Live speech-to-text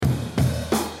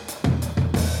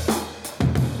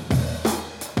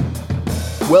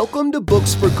Welcome to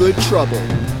Books for Good Trouble,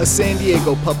 a San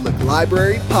Diego Public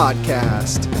Library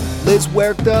podcast. Liz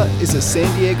Huerta is a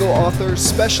San Diego author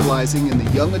specializing in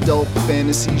the young adult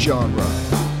fantasy genre.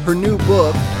 Her new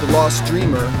book, The Lost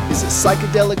Dreamer, is a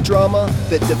psychedelic drama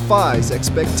that defies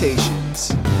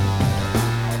expectations.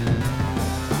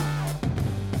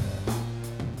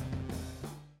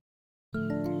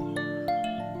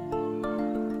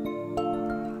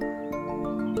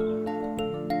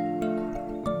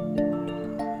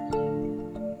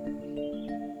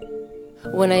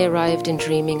 When I arrived in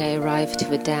dreaming, I arrived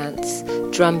to a dance.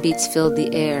 Drum beats filled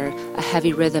the air, a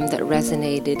heavy rhythm that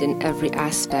resonated in every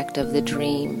aspect of the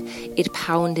dream. It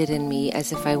pounded in me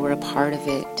as if I were a part of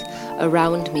it.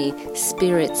 Around me,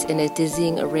 spirits in a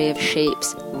dizzying array of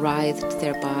shapes writhed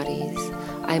their bodies.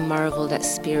 I marveled at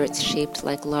spirits shaped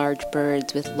like large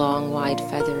birds with long, wide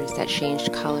feathers that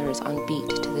changed colors on beat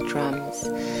to the drums.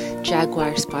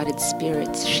 Jaguar-spotted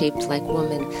spirits shaped like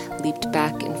women leaped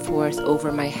back and forth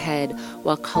over my head,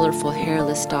 while colorful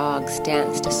hairless dogs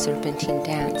danced a serpentine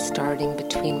dance starting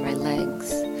between my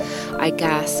legs. I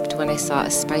gasped when I saw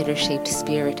a spider-shaped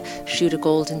spirit shoot a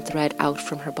golden thread out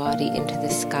from her body into the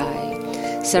sky.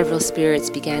 Several spirits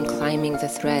began climbing the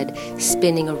thread,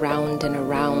 spinning around and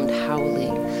around,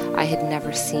 howling. I had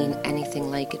never seen anything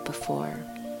like it before.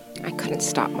 I couldn't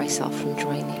stop myself from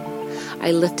joining.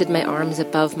 I lifted my arms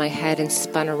above my head and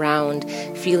spun around,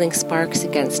 feeling sparks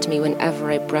against me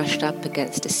whenever I brushed up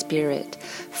against a spirit.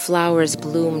 Flowers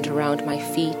bloomed around my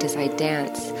feet as I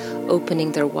danced,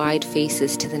 opening their wide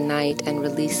faces to the night and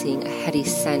releasing a heady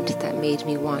scent that made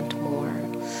me want more.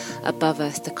 Above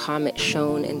us, the comet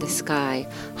shone in the sky,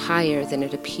 higher than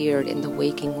it appeared in the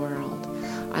waking world.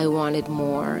 I wanted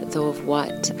more, though of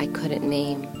what I couldn't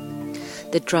name.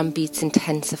 The drum beats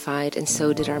intensified, and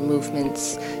so did our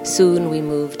movements. Soon we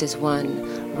moved as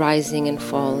one, rising and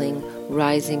falling,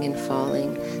 rising and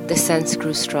falling. The scents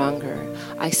grew stronger.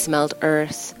 I smelled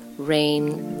earth,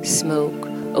 rain, smoke,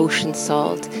 ocean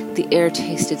salt. The air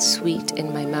tasted sweet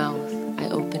in my mouth. I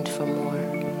opened for more.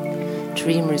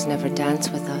 Dreamers never dance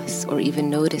with us or even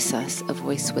notice us, a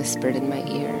voice whispered in my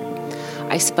ear.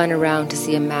 I spun around to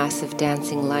see a mass of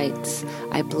dancing lights.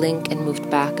 I blinked and moved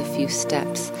back a few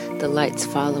steps, the lights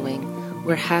following.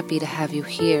 We're happy to have you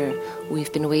here.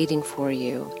 We've been waiting for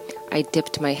you. I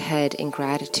dipped my head in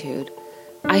gratitude.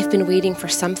 I've been waiting for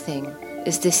something.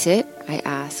 Is this it? I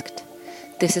asked.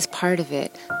 This is part of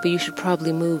it, but you should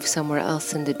probably move somewhere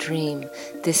else in the dream.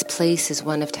 This place is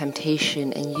one of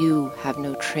temptation, and you have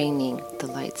no training, the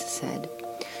lights said.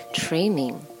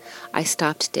 Training? I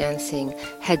stopped dancing,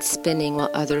 head spinning while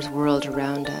others whirled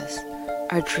around us.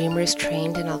 Are dreamers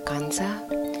trained in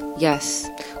Alcanza? Yes,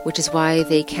 which is why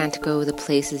they can't go the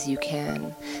places you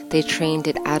can. They trained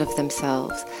it out of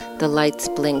themselves. The lights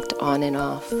blinked on and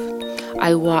off.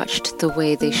 I watched the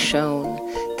way they shone.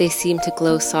 They seemed to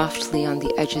glow softly on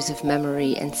the edges of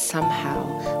memory and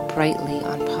somehow brightly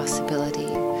on possibility.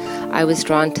 I was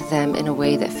drawn to them in a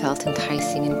way that felt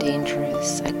enticing and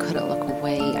dangerous. I couldn't look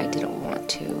away. I didn't want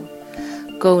to.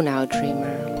 Go now,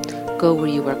 dreamer. Go where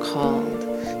you are called.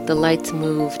 The lights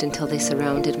moved until they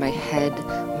surrounded my head,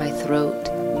 my throat,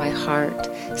 my heart,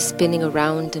 spinning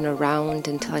around and around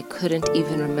until I couldn't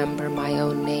even remember my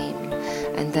own name.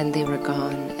 And then they were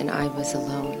gone, and I was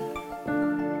alone.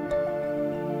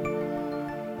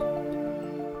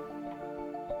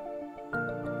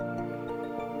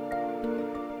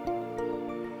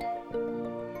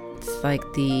 It's like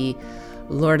the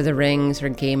Lord of the Rings or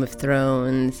Game of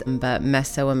Thrones, but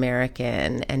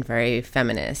Mesoamerican and very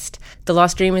feminist. The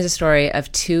Lost Dream is a story of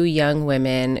two young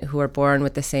women who are born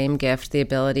with the same gift, the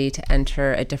ability to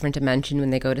enter a different dimension when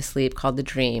they go to sleep, called the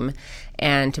dream,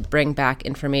 and to bring back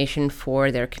information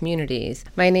for their communities.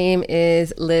 My name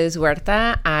is Liz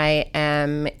Huerta. I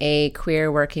am a queer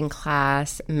working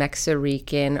class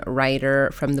Mexican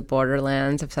writer from the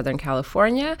borderlands of Southern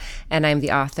California, and I'm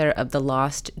the author of The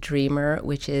Lost Dreamer,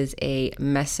 which is a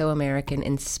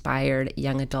Mesoamerican-inspired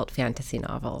young adult fantasy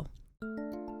novel.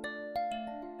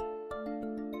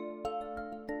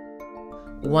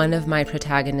 One of my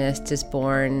protagonists is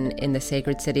born in the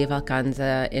sacred city of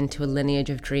Alcanza into a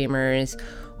lineage of dreamers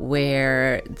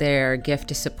where their gift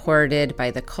is supported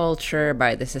by the culture,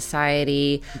 by the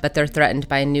society, but they're threatened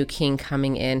by a new king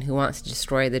coming in who wants to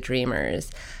destroy the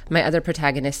dreamers. My other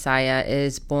protagonist, Saya,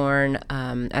 is born,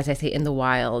 as I say, in the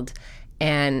wild,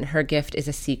 and her gift is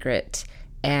a secret,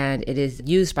 and it is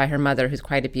used by her mother, who's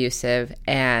quite abusive,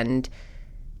 and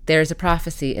there's a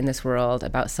prophecy in this world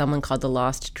about someone called the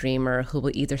Lost Dreamer who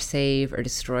will either save or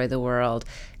destroy the world.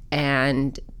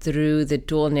 And through the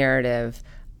dual narrative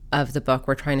of the book,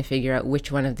 we're trying to figure out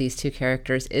which one of these two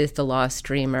characters is the lost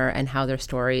dreamer and how their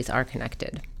stories are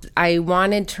connected. I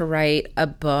wanted to write a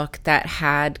book that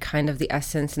had kind of the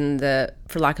essence and the,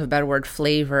 for lack of a better word,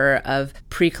 flavor of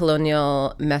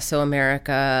pre-colonial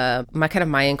Mesoamerica, my kind of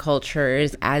Mayan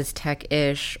cultures,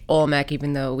 Aztec-ish, Olmec,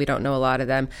 even though we don't know a lot of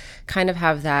them, kind of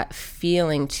have that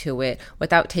feeling to it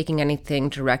without taking anything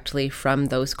directly from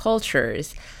those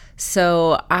cultures.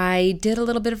 So I did a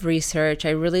little bit of research. I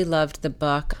really loved the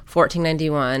book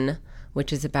 1491,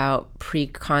 which is about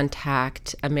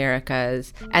pre-contact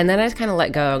Americas. And then I just kind of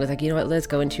let go. I was like, you know what, Liz,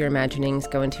 go into your imaginings,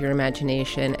 go into your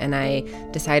imagination. And I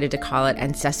decided to call it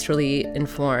Ancestrally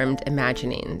Informed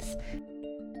Imaginings.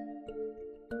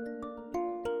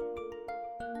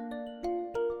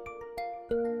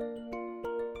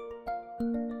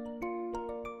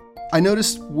 I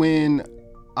noticed when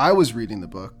I was reading the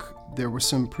book, there were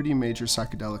some pretty major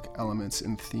psychedelic elements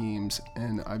and themes,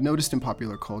 and I've noticed in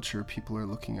popular culture, people are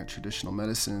looking at traditional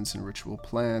medicines and ritual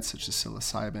plants such as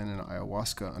psilocybin and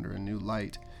ayahuasca under a new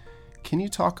light. Can you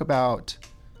talk about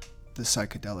the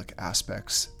psychedelic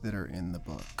aspects that are in the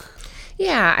book?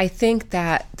 Yeah, I think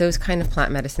that those kind of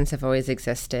plant medicines have always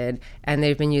existed, and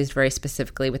they've been used very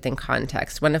specifically within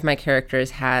context. One of my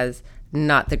characters has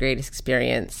not the greatest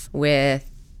experience with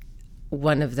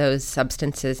one of those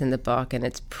substances in the book, and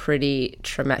it's pretty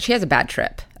traumatic. She has a bad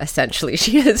trip, essentially.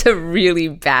 She has a really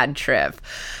bad trip.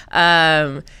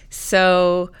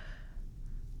 So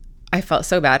I felt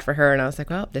so bad for her, and I was like,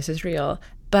 well, this is real.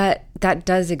 But that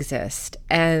does exist,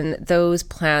 and those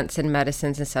plants and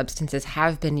medicines and substances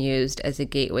have been used as a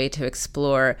gateway to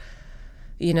explore,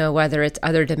 you know, whether it's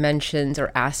other dimensions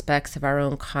or aspects of our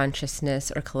own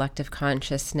consciousness or collective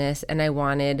consciousness. And I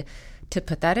wanted to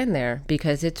put that in there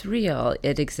because it's real.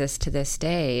 It exists to this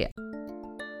day.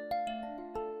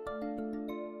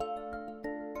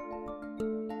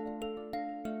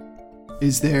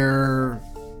 Is there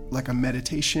like a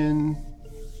meditation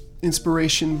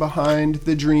inspiration behind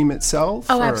the dream itself?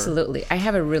 Oh, absolutely. I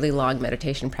have a really long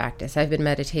meditation practice. I've been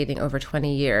meditating over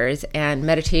 20 years, and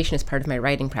meditation is part of my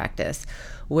writing practice,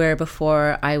 where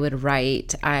before I would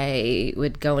write, I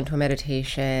would go into a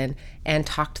meditation and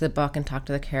talk to the book and talk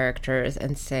to the characters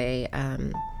and say,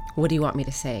 what do you want me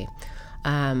to say?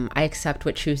 I accept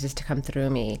what chooses to come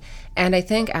through me. And I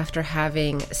think after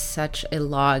having such a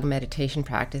long meditation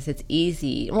practice, it's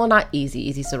easy. Well, not easy.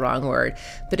 Easy is the wrong word.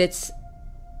 But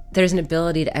there's an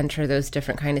ability to enter those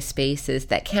different kind of spaces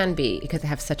that can be, because I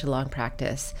have such a long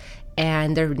practice.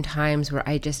 And there have been times where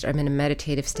I'm in a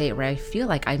meditative state where I feel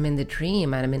like I'm in the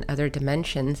dream and I'm in other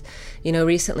dimensions. You know,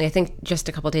 recently, I think just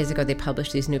a couple of days ago, they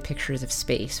published these new pictures of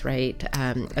space, right?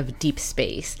 Of deep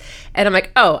space. And I'm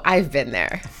like, oh, I've been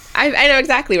there. I know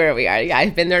exactly where we are. Yeah,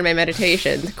 I've been there in my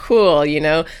meditations. Cool, you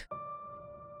know?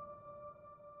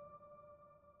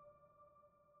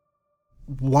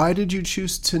 Why did you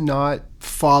choose to not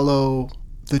follow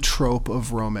the trope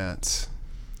of romance?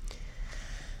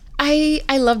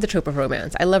 I love the trope of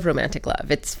romance. I love romantic love.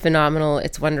 It's phenomenal.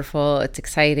 It's wonderful. It's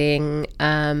exciting.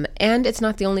 And it's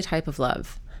not the only type of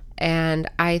love. And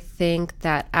I think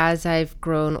that as I've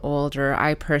grown older,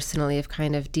 I personally have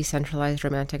kind of decentralized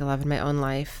romantic love in my own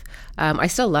life. I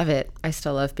still love it. I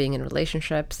still love being in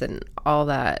relationships and all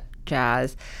that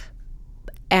jazz.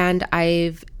 And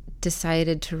I've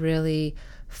decided to really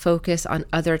focus on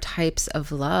other types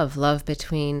of love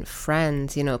between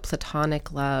friends, you know,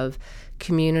 platonic love,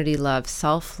 community love,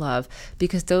 self-love,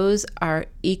 because those are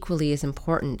equally as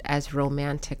important as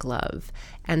romantic love.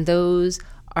 And those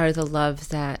are the loves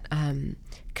that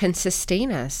can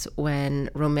sustain us when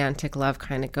romantic love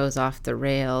kind of goes off the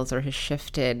rails or has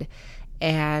shifted.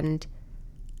 And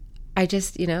I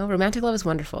just, you know, romantic love is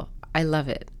wonderful. I love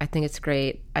it. I think it's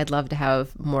great. I'd love to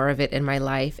have more of it in my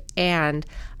life. And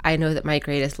I know that my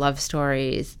greatest love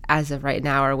stories as of right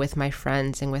now are with my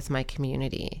friends and with my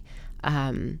community.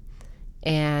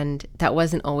 And that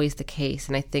wasn't always the case.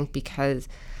 And I think because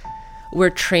we're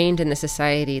trained in the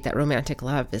society that romantic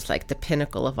love is like the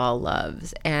pinnacle of all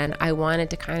loves. And I wanted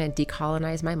to kind of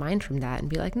decolonize my mind from that and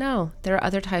be like, no, there are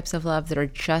other types of love that are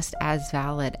just as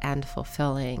valid and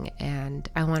fulfilling. And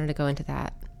I wanted to go into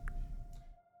that.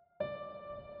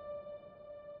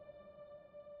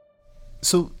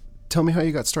 So tell me how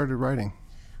you got started writing.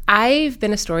 I've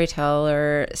been a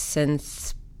storyteller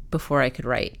since before I could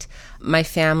write. My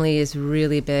family is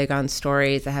really big on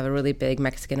stories. I have a really big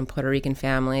Mexican and Puerto Rican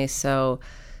family, so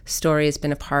story has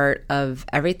been a part of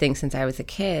everything since I was a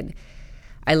kid.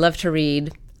 I love to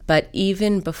read, but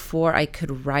even before I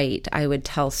could write, I would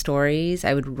tell stories.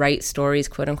 I would write stories,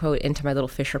 quote unquote, into my little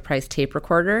Fisher-Price tape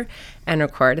recorder and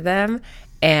record them.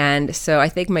 And so I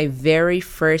think my very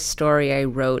first story I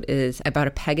wrote is about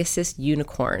a Pegasus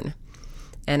unicorn.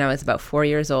 And I was about 4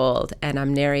 years old, and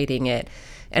I'm narrating it.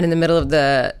 And in the middle of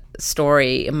the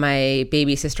story, my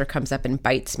baby sister comes up and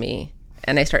bites me.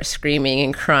 And I start screaming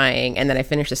and crying, and then I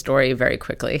finish the story very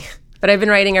quickly. But I've been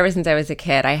writing ever since I was a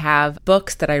kid. I have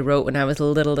books that I wrote when I was a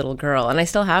little girl, and I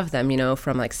still have them,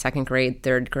 from like second grade,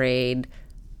 third grade,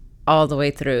 all the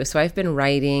way through. So I've been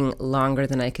writing longer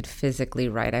than I could physically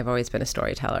write. I've always been a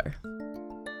storyteller.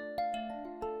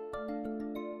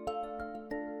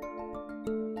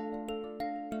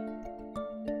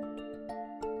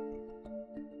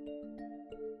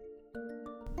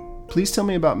 Please tell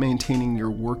me about maintaining your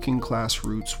working class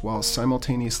roots while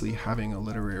simultaneously having a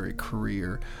literary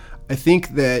career. I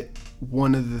think that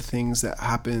one of the things that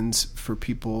happens for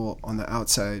people on the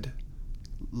outside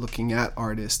looking at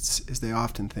artists is they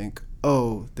often think,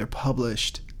 oh, they're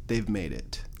published, they've made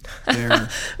it.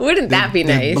 Wouldn't that be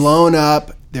nice? They're blown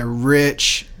up, they're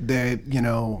rich,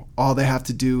 all they have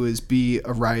to do is be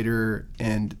a writer,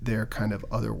 and they're kind of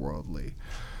otherworldly.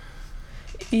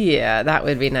 Yeah, that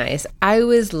would be nice. I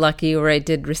was lucky where I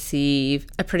did receive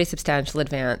a pretty substantial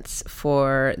advance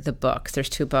for the books. There's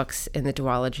 2 books in the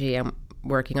duology. I'm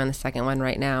working on the second one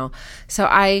right now. So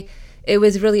it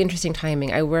was really interesting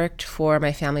timing. I worked for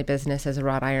my family business as a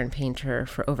wrought iron painter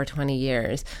for over 20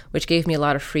 years, which gave me a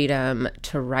lot of freedom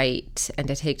to write and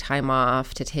to take time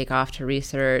off, to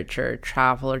research or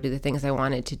travel or do the things I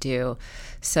wanted to do.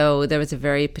 So there was a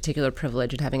very particular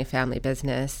privilege in having a family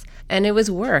business. And it was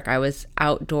work. I was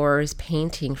outdoors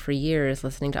painting for years,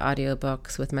 listening to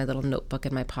audiobooks with my little notebook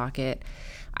in my pocket.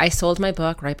 I sold my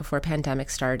book right before pandemic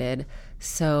started.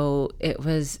 So it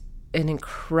was an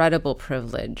incredible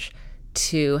privilege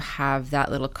to have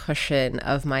that little cushion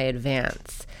of my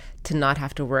advance, to not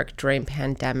have to work during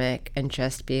pandemic and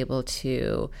just be able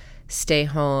to stay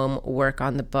home, work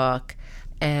on the book.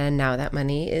 And now that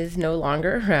money is no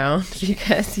longer around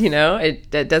because,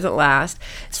 it doesn't last.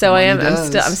 So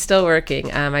I'm still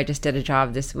working. I just did a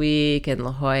job this week in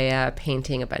La Jolla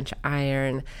painting a bunch of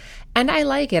iron. And I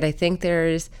like it. I think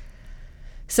there's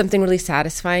something really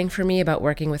satisfying for me about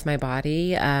working with my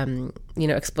body.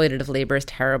 Exploitative labor is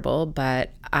terrible,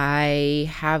 but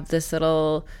I have this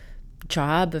little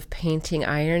job of painting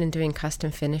iron and doing custom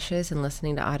finishes and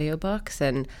listening to audiobooks,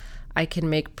 and I can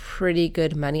make pretty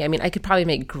good money. I mean, I could probably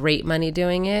make great money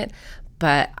doing it,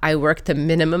 but I work the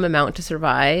minimum amount to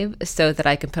survive so that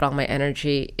I can put all my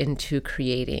energy into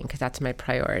creating, because that's my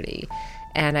priority.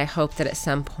 And I hope that at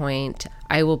some point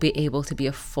I will be able to be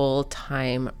a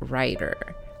full-time writer.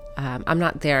 I'm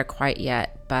not there quite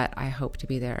yet, but I hope to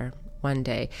be there one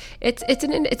day. It's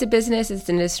a business, it's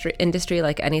an industry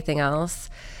like anything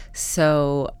else.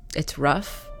 So it's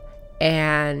rough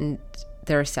and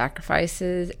there are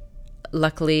sacrifices.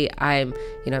 Luckily, I'm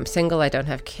single, I don't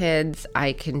have kids.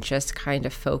 I can just kind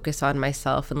of focus on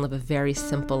myself and live a very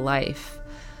simple life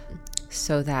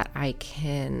so that I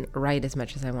can write as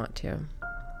much as I want to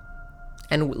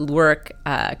and work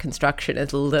construction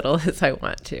as little as I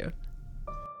want to.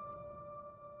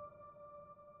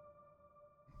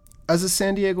 As a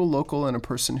San Diego local and a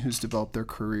person who's developed their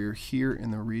career here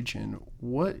in the region,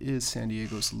 what is San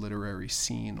Diego's literary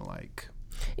scene like?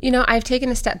 I've taken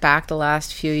a step back the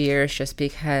last few years just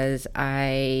because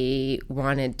I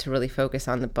wanted to really focus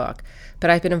on the book. But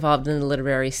I've been involved in the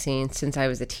literary scene since I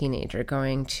was a teenager,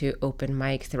 going to open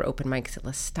mics. There were open mics at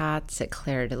Lestats, at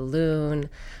Claire de Lune.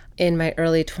 In my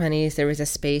early 20s, there was a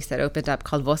space that opened up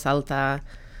called Voz Alta,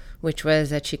 which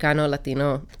was a Chicano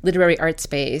Latino literary art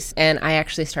space. And I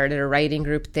actually started a writing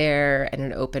group there and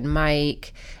an open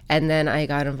mic. And then I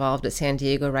got involved at San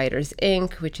Diego Writers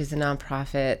Inc., which is a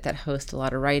nonprofit that hosts a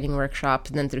lot of writing workshops.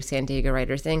 And then through San Diego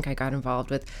Writers Inc., I got involved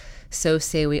with So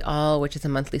Say We All, which is a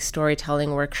monthly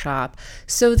storytelling workshop.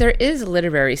 So there is a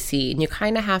literary scene. You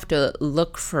kind of have to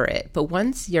look for it. But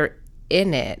once you're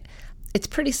in it, it's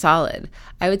pretty solid.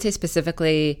 I would say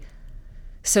specifically,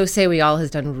 So Say We All has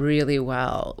done really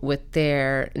well with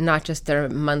their, not just their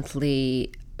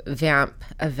monthly VAMP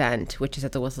event, which is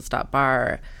at the Whistle Stop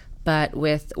Bar, but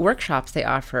with workshops they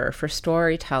offer for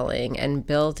storytelling and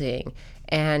building.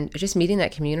 And just meeting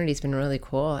that community has been really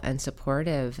cool and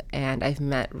supportive. And I've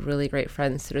met really great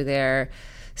friends through there.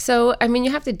 So,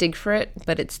 you have to dig for it,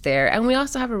 but it's there. And we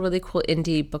also have a really cool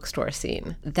indie bookstore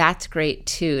scene. That's great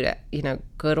too, to,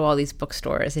 go to all these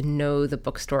bookstores and know the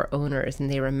bookstore owners and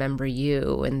they remember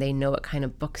you and they know what kind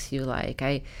of books you like.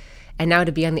 And now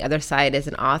to be on the other side as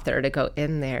an author, to go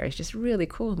in there is just really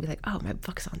cool and be like, oh, my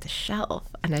book's on the shelf.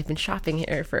 And I've been shopping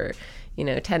here for,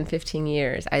 10, 15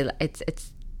 years.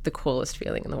 It's the coolest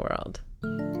feeling in the world.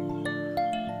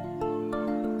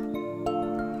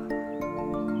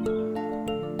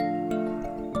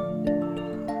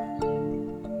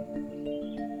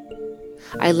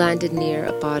 I landed near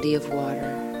a body of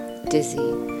water, dizzy.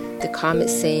 The comet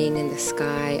saying in the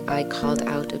sky, I called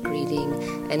out a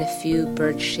greeting, and a few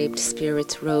bird-shaped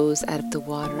spirits rose out of the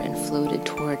water and floated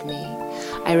toward me.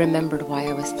 I remembered why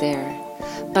I was there.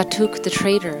 Batuk, the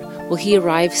trader, will he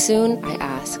arrive soon? I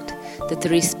asked. The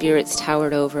three spirits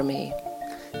towered over me.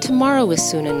 Tomorrow is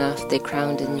soon enough, they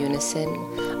crowned in unison.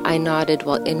 I nodded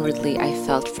while inwardly I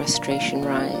felt frustration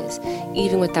rise.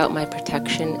 Even without my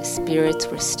protection, spirits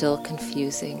were still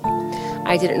confusing.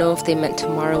 I didn't know if they meant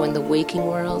tomorrow in the waking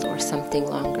world or something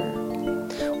longer.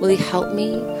 Will he help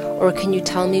me? Or can you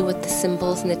tell me what the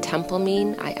symbols in the temple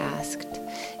mean? I asked.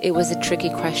 It was a tricky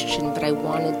question, but I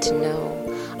wanted to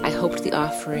know. I hoped the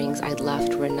offerings I'd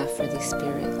left were enough for these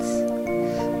spirits.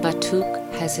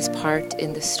 Batuk has his part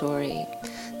in the story.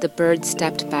 The bird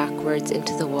stepped backwards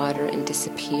into the water and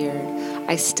disappeared.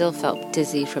 I still felt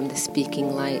dizzy from the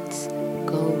speaking lights.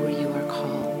 Go where you are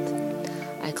called.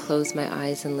 I closed my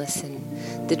eyes and listened.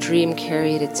 The dream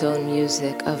carried its own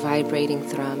music, a vibrating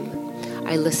thrum.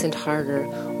 I listened harder,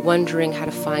 wondering how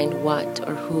to find what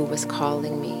or who was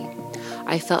calling me.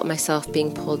 I felt myself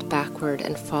being pulled backward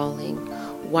and falling.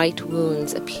 White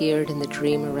wounds appeared in the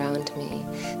dream around me.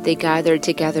 They gathered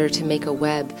together to make a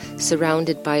web,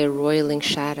 surrounded by a roiling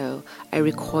shadow. I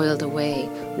recoiled away,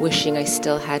 wishing I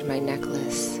still had my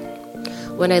necklace.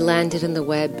 When I landed in the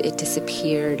web, it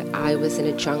disappeared. I was in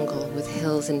a jungle with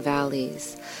hills and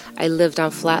valleys. I lived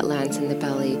on flatlands in the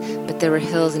belly, but there were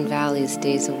hills and valleys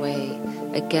days away.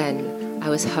 Again, I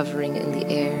was hovering in the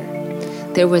air.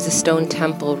 There was a stone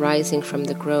temple rising from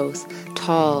the growth,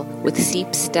 tall, with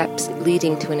steep steps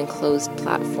leading to an enclosed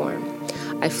platform.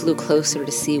 I flew closer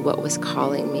to see what was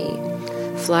calling me.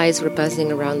 Flies were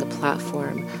buzzing around the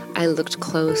platform. I looked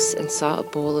close and saw a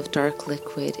bowl of dark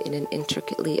liquid in an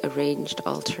intricately arranged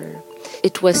altar.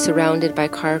 It was surrounded by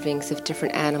carvings of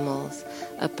different animals,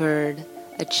 a bird,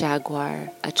 a jaguar,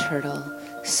 a turtle,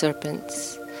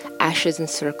 serpents. Ashes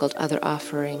encircled other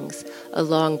offerings, a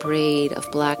long braid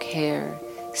of black hair,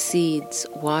 seeds,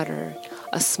 water.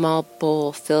 A small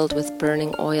bowl filled with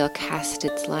burning oil cast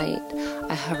its light.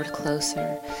 I hovered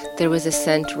closer. There was a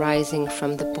scent rising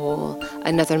from the bowl,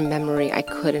 another memory I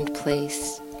couldn't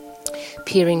place.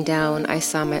 Peering down, I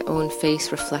saw my own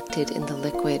face reflected in the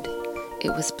liquid.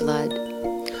 It was blood.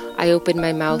 I opened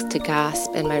my mouth to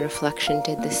gasp, and my reflection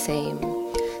did the same.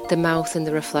 The mouth and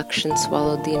the reflection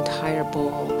swallowed the entire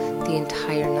bowl, the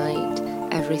entire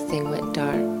night. Everything went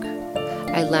dark.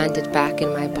 I landed back in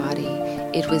my body.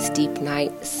 It was deep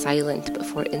night, silent but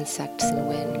for insects and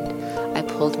wind. I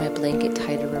pulled my blanket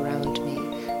tighter around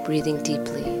me, breathing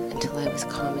deeply until I was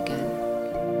calm again.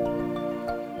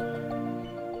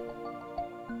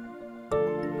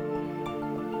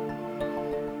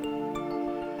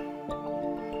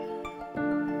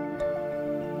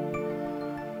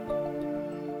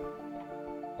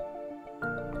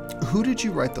 Who did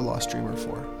you write The Lost Dreamer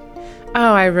for?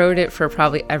 Oh, I wrote it for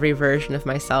probably every version of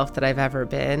myself that I've ever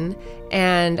been.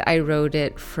 And I wrote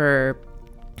it for,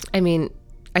 I think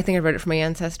I wrote it for my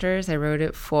ancestors. I wrote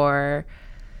it for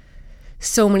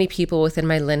so many people within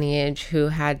my lineage who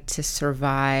had to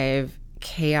survive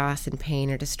chaos and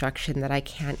pain or destruction that I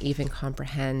can't even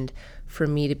comprehend for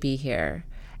me to be here.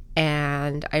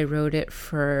 And I wrote it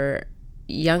for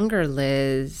younger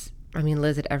Liz.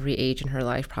 Liz at every age in her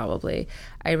life, probably.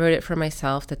 I wrote it for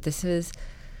myself that this is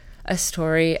a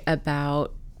story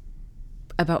about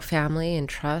family and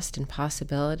trust and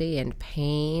possibility and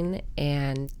pain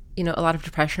and, a lot of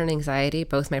depression and anxiety.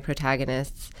 Both my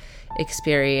protagonists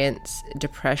experience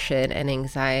depression and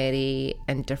anxiety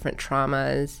and different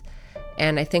traumas.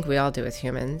 And I think we all do as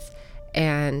humans.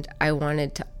 And I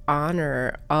wanted to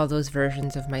honor all those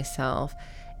versions of myself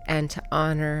and to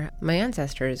honor my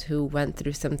ancestors who went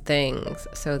through some things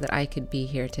so that I could be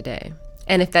here today.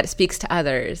 And if that speaks to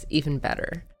others, even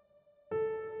better.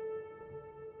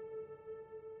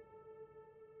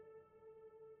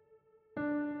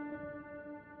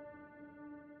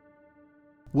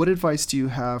 What advice do you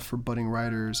have for budding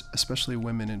writers, especially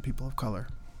women and people of color?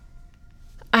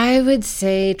 I would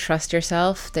say trust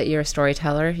yourself, that you're a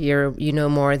storyteller. You know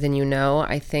more than you know.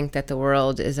 I think that the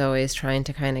world is always trying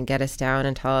to kind of get us down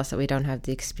and tell us that we don't have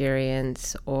the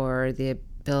experience or the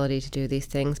ability to do these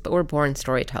things, but we're born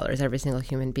storytellers. Every single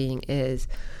human being is.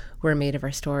 We're made of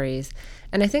our stories.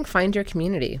 And I think find your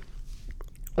community,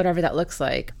 whatever that looks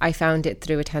like. I found it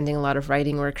through attending a lot of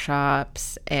writing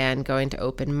workshops and going to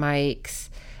open mics,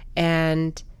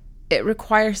 and it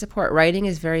requires support. Writing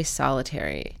is very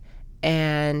solitary.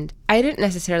 And I didn't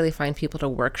necessarily find people to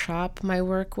workshop my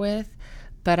work with,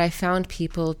 but I found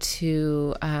people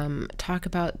to talk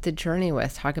about the journey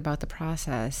with, talk about the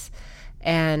process.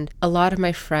 And a lot of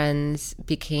my friends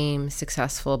became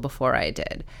successful before I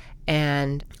did.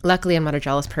 And luckily, I'm not a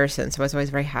jealous person, so I was always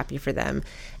very happy for them.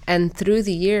 And through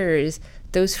the years,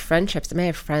 those friendships, I may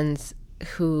have friends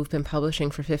who've been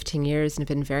publishing for 15 years and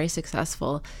have been very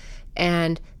successful.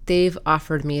 And they've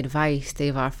offered me advice,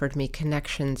 they've offered me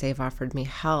connections, they've offered me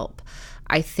help.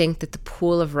 I think that the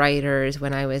pool of writers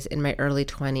when I was in my early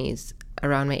 20s,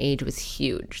 around my age, was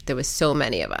huge. There was so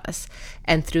many of us.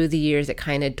 And through the years, it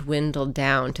kind of dwindled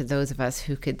down to those of us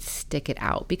who could stick it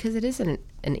out, because it isn't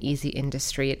an easy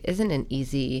industry. It isn't an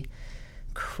easy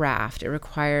craft. It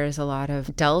requires a lot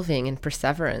of delving and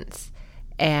perseverance.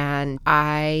 And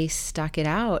I stuck it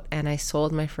out, and I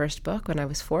sold my first book when I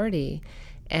was 40.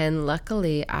 And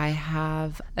luckily, I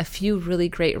have a few really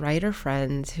great writer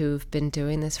friends who've been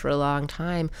doing this for a long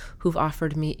time, who've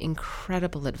offered me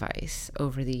incredible advice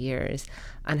over the years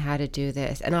on how to do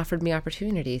this, and offered me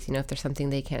opportunities. You know, if there's something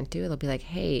they can't do, they'll be like,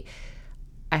 hey,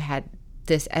 I had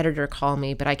this editor call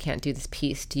me, but I can't do this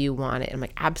piece. Do you want it? And I'm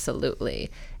like, absolutely.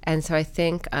 And so I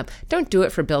think, don't do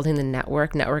it for building the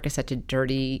network. Network is such a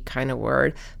dirty kind of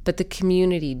word, but the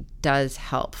community does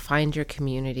help. Find your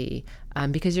community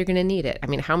because you're going to need it. I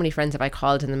mean, how many friends have I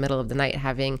called in the middle of the night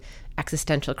having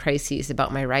existential crises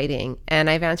about my writing? And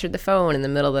I've answered the phone in the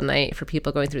middle of the night for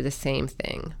people going through the same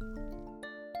thing.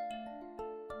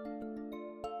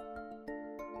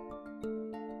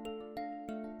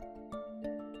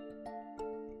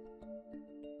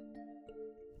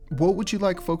 What would you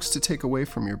like folks to take away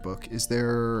from your book? Is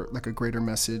there like a greater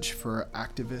message for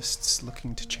activists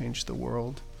looking to change the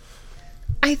world?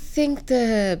 I think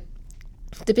the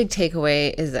big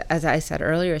takeaway is, as I said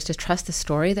earlier, is to trust the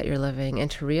story that you're living,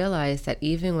 and to realize that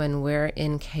even when we're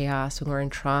in chaos, when we're in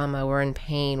trauma, we're in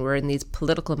pain, we're in these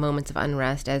political moments of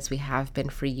unrest, as we have been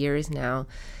for years now,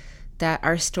 that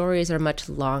our stories are much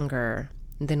longer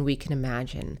than we can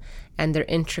imagine. And they're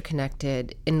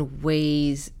interconnected in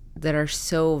ways that are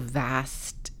so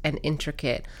vast and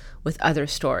intricate with other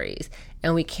stories.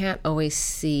 And we can't always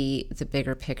see the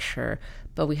bigger picture,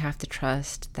 but we have to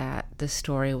trust that the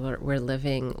story we're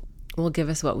living will give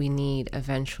us what we need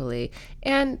eventually.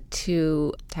 And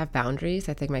to have boundaries.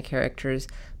 I think my characters,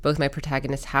 both my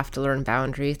protagonists, have to learn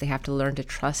boundaries. They have to learn to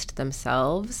trust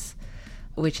themselves,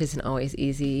 which isn't always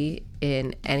easy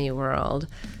in any world.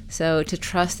 So to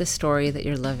trust the story that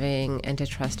you're living and to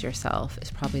trust yourself is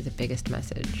probably the biggest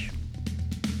message.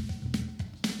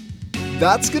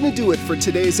 That's going to do it for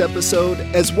today's episode,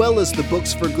 as well as the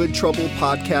Books for Good Trouble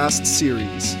podcast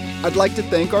series. I'd like to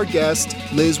thank our guest,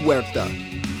 Liz Huerta.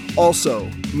 Also,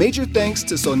 major thanks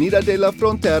to Sonida de la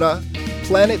Frontera,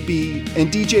 Planet B,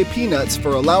 and DJ Peanuts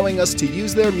for allowing us to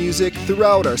use their music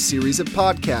throughout our series of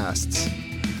podcasts.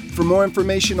 For more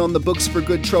information on the Books for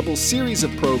Good Trouble series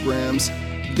of programs,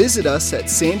 visit us at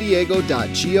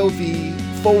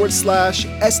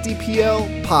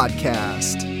sandiego.gov/SDPL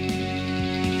podcast.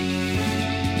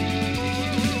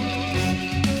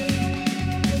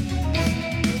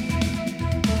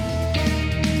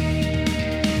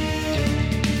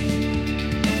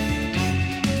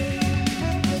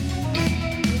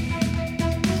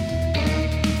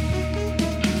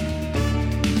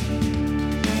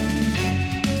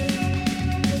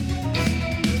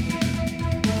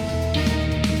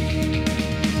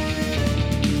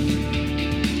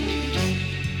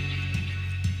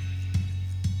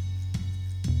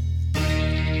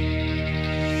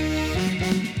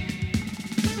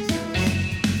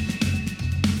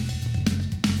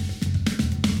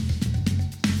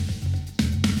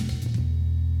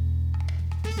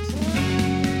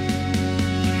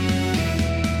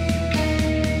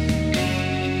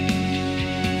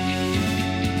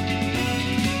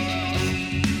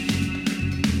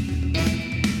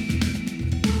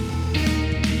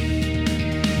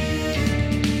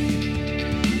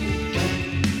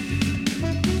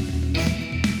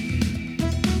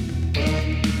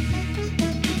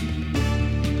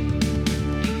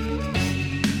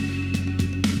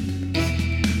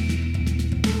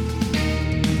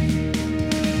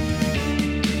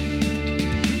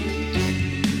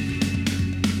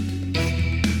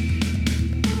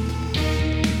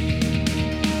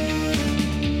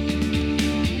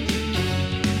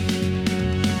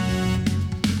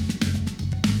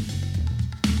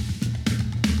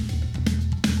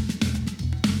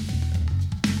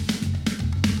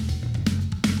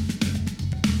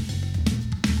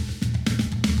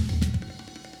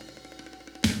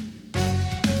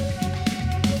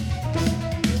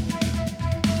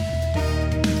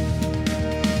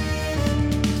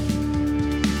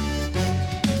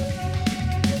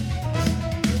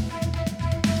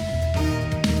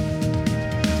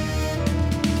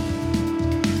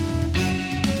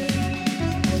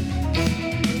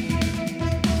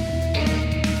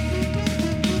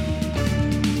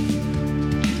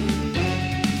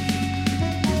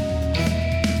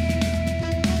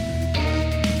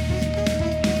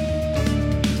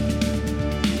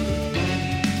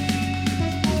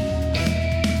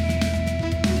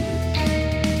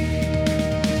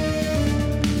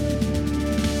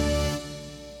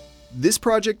 This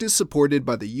project is supported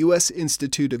by the U.S.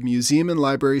 Institute of Museum and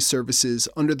Library Services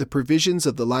under the provisions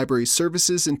of the Library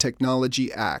Services and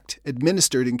Technology Act,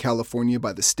 administered in California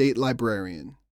by the state librarian.